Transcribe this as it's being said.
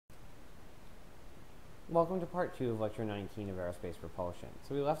Welcome to part 2 of lecture 19 of aerospace propulsion.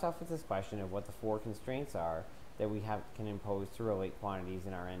 So we left off with this question of what the 4 constraints are that we can impose to relate quantities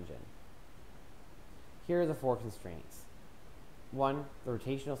in our engine. Here are the 4 constraints. 1. The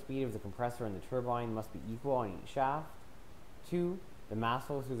rotational speed of the compressor and the turbine must be equal on each shaft. 2. The mass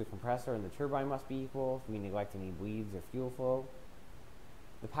flow through the compressor and the turbine must be equal if we neglect any bleeds or fuel flow.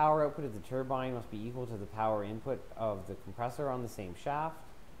 The power output of the turbine must be equal to the power input of the compressor on the same shaft.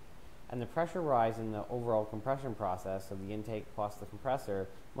 And the pressure rise in the overall compression process of the intake plus the compressor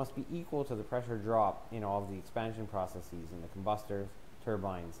must be equal to the pressure drop in all of the expansion processes in the combustors,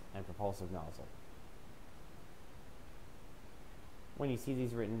 turbines, and propulsive nozzle. When you see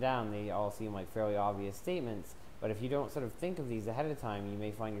these written down, they all seem like fairly obvious statements, but if you don't sort of think of these ahead of time, you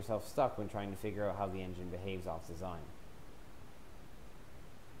may find yourself stuck when trying to figure out how the engine behaves off design.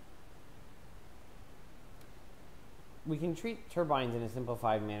 We can treat turbines in a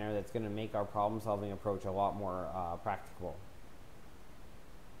simplified manner that's going to make our problem-solving approach a lot more practicable.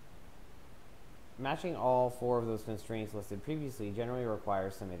 Matching all 4 of those constraints listed previously generally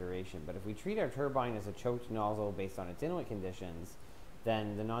requires some iteration, but if we treat our turbine as a choked nozzle based on its inlet conditions,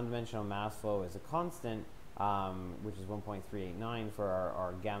 then the non-dimensional mass flow is a constant, which is 1.389 for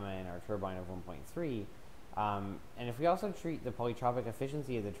our gamma in our turbine of 1.3. And if we also treat the polytropic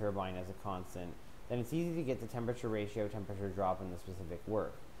efficiency of the turbine as a constant, then it's easy to get the temperature ratio, temperature drop in the specific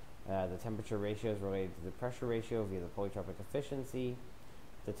work. The temperature ratio is related to the pressure ratio via the polytropic efficiency.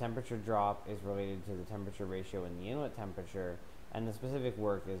 The temperature drop is related to the temperature ratio in the inlet temperature, and the specific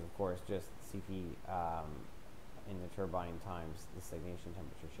work is, of course, just Cp in the turbine times the stagnation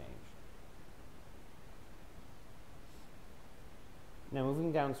temperature change. Now,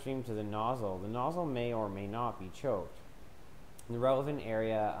 moving downstream to the nozzle may or may not be choked. The relevant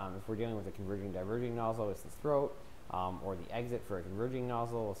area, if we're dealing with a converging diverging nozzle, is the throat, or the exit for a converging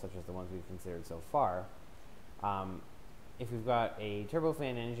nozzle, such as the ones we've considered so far. If we've got a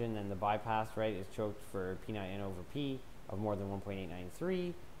turbofan engine, then the bypass is choked for P0 over P of more than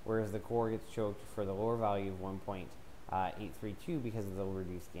 1.893, whereas the core gets choked for the lower value of 1.832 because of the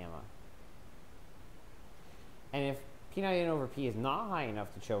reduced gamma. And if P0 over P is not high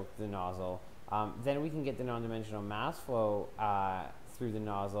enough to choke the nozzle, then we can get the non-dimensional mass flow through the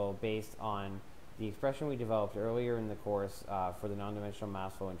nozzle based on the expression we developed earlier in the course for the non-dimensional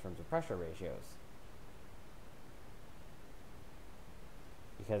mass flow in terms of pressure ratios.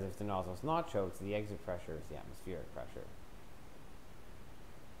 Because if the nozzle is not choked, the exit pressure is the atmospheric pressure.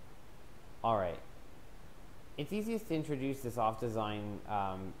 Alright, it's easiest to introduce this off-design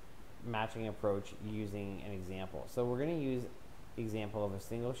matching approach using an example. So we're going to use the example of a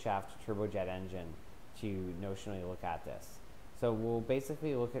single shaft turbojet engine to notionally look at this. So we'll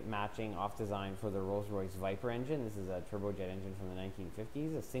basically look at matching off design for the Rolls-Royce Viper engine. This is a turbojet engine from the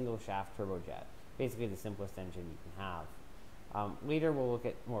 1950s, a single shaft turbojet, basically the simplest engine you can have. Later we'll look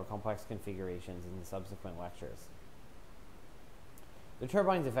at more complex configurations in the subsequent lectures. The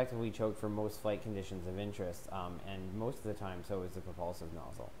turbine is effectively choked for most flight conditions of interest, and most of the time so is the propulsive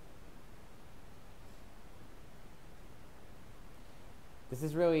nozzle. This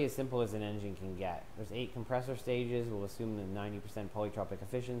is really as simple as an engine can get. There's 8 compressor stages. We'll assume the 90% polytropic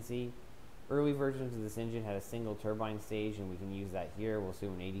efficiency. Early versions of this engine had a single turbine stage, and we can use that here. We'll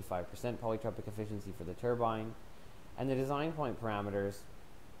assume an 85% polytropic efficiency for the turbine. And the design point parameters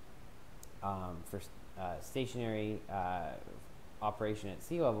for stationary operation at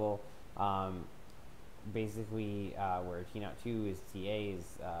sea level, basically where T02 is TA's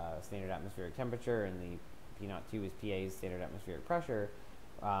standard atmospheric temperature, and the P02 is PA's standard atmospheric pressure,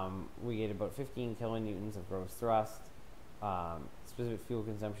 we get about 15 kilonewtons of gross thrust, specific fuel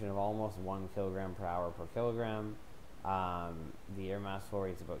consumption of almost 1 kilogram per hour per kilogram. The air mass flow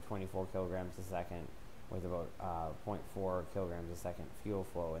rate is about 24 kilograms a second, with about 0.4 kilograms a second fuel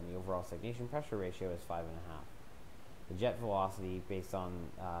flow, and the overall stagnation pressure ratio is 5.5. The jet velocity based on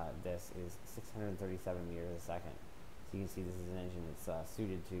this is 637 meters a second. So you can see this is an engine that's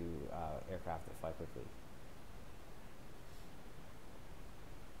suited to aircraft that fly quickly.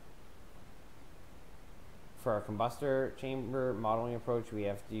 For our combustor chamber modeling approach, we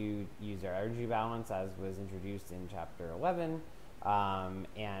have to use our energy balance as was introduced in chapter 11.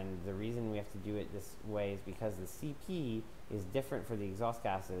 And the reason we have to do it this way is because the CP is different for the exhaust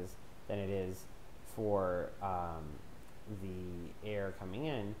gases than it is for the air coming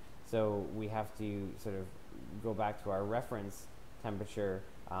in. So we have to sort of go back to our reference temperature,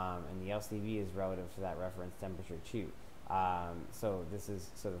 and the LCV is relative to that reference temperature too. So this is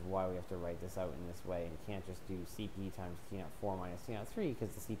sort of why we have to write this out in this way, and can't just do Cp times T04 minus T03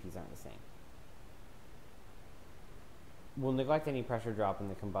 because the Cp's aren't the same. We'll neglect any pressure drop in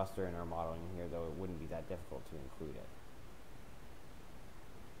the combustor in our modeling here, though it wouldn't be that difficult to include it.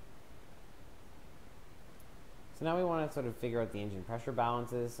 So now we want to sort of figure out the engine pressure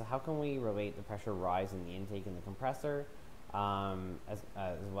balances. So how can we relate the pressure rise in the intake in the compressor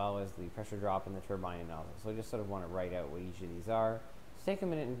as well as the pressure drop in the turbine and nozzle? So I just sort of want to write out what each of these are. Just take a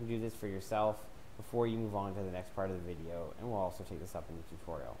minute and do this for yourself before you move on to the next part of the video, and we'll also take this up in the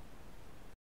tutorial.